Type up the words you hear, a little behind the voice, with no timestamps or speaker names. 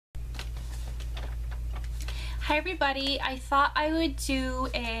Hi everybody, I thought I would do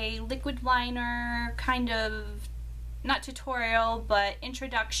a liquid liner kind of, not tutorial, but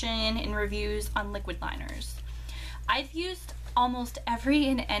introduction and reviews on liquid liners. I've used almost every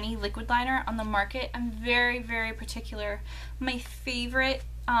and any liquid liner on the market. I'm very particular. My favorite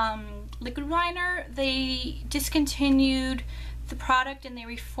liquid liner, they discontinued the product and they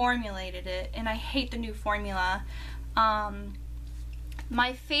reformulated it, and I hate the new formula.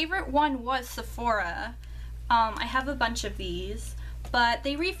 My favorite one was Sephora. I have a bunch of these, but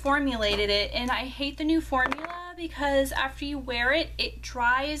they reformulated it, and I hate the new formula because after you wear it, it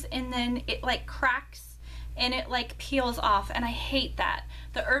dries and then it like cracks and it like peels off, and I hate that.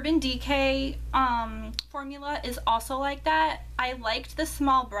 The Urban Decay formula is also like that. I liked the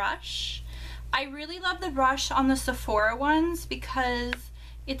small brush. I really love the brush on the Sephora ones because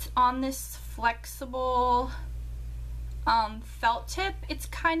it's on this flexible felt tip. It's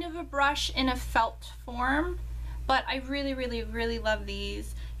kind of a brush in a felt form, but I really love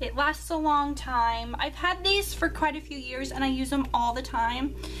these. It lasts a long time. I've had these for quite a few years and I use them all the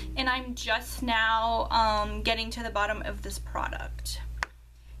time, and I'm just now getting to the bottom of this product.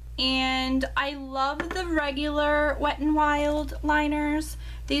 And I love the regular Wet n Wild liners.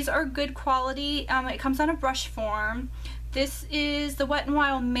 These are good quality. It comes on a brush form. This is the Wet n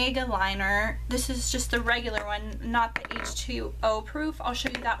Wild Mega Liner. This is just the regular one, not the H2O proof. I'll show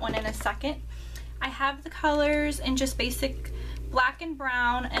you that one in a second. I have the colors in just basic black and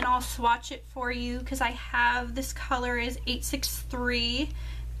brown, and I'll swatch it for you because I have this color is 863.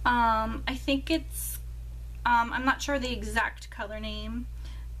 I think it's, I'm not sure the exact color name,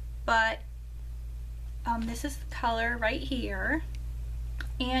 but this is the color right here.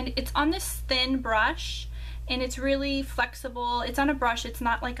 And it's on this thin brush, and it's really flexible. It's on a brush, it's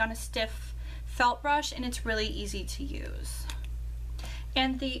not like on a stiff felt brush, and it's really easy to use.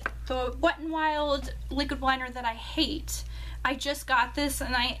 And the Wet n Wild liquid liner that I hate, I just got this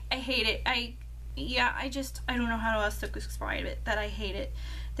and I hate it. I don't know how else to describe it, that I hate it.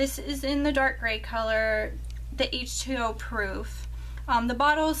 This is in the dark gray color, the H2O proof. The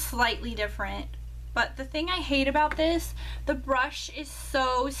bottle is slightly different. But the thing I hate about this, the brush is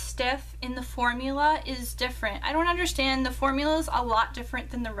so stiff and the formula is different. I don't understand. The formula is a lot different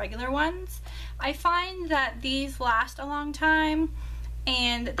than the regular ones. I find that these last a long time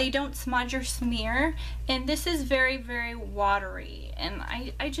and they don't smudge or smear, and this is very watery, and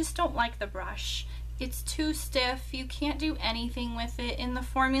I just don't like the brush. It's too stiff. You can't do anything with it, and the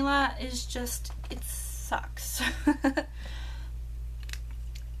formula is just, it sucks.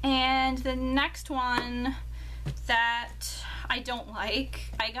 And the next one that I don't like,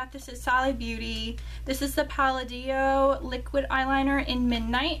 I got this at Sally Beauty. This is the Palladio liquid eyeliner in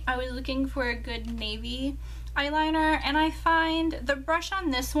Midnight. I was looking for a good navy eyeliner, and I find the brush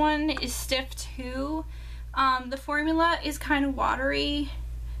on this one is stiff too. The formula is kind of watery.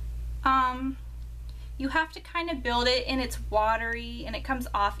 You have to kind of build it, and it's watery and it comes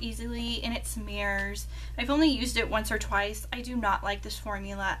off easily and it smears. I've only used it once or twice. I do not like this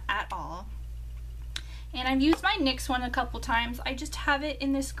formula at all. And I've used my NYX one a couple times. I just have it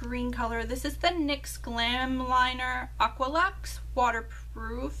in this green color. This is the NYX Glam Liner Aqualux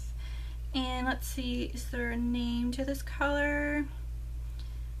Waterproof. And let's see, is there a name to this color?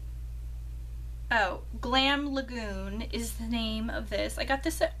 Oh, Glam Lagoon is the name of this. I got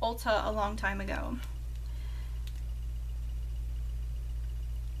this at Ulta a long time ago.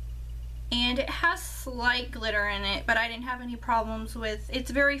 And it has slight glitter in it, but I didn't have any problems with,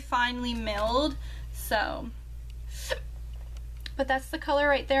 it's very finely milled, so. But that's the color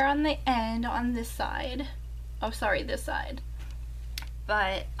right there on the end on this side. Oh, sorry, this side.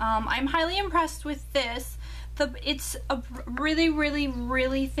 But I'm highly impressed with this. It's a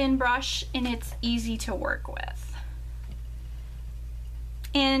really thin brush, and it's easy to work with.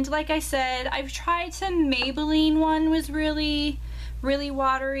 And like I said, I've tried some Maybelline one, was really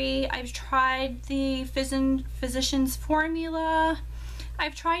watery. I've tried the Physicians formula.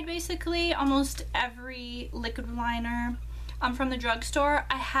 I've tried basically almost every liquid liner from the drugstore.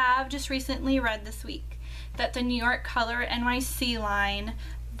 I have just recently read this week that the New York Color NYC line,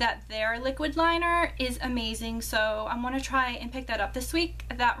 that their liquid liner is amazing, so I'm going to try and pick that up this week.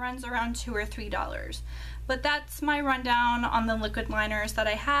 That runs around $2 or $3. But that's my rundown on the liquid liners that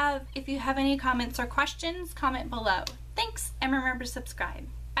I have. If you have any comments or questions, comment below. Thanks, and remember to subscribe.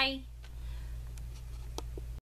 Bye!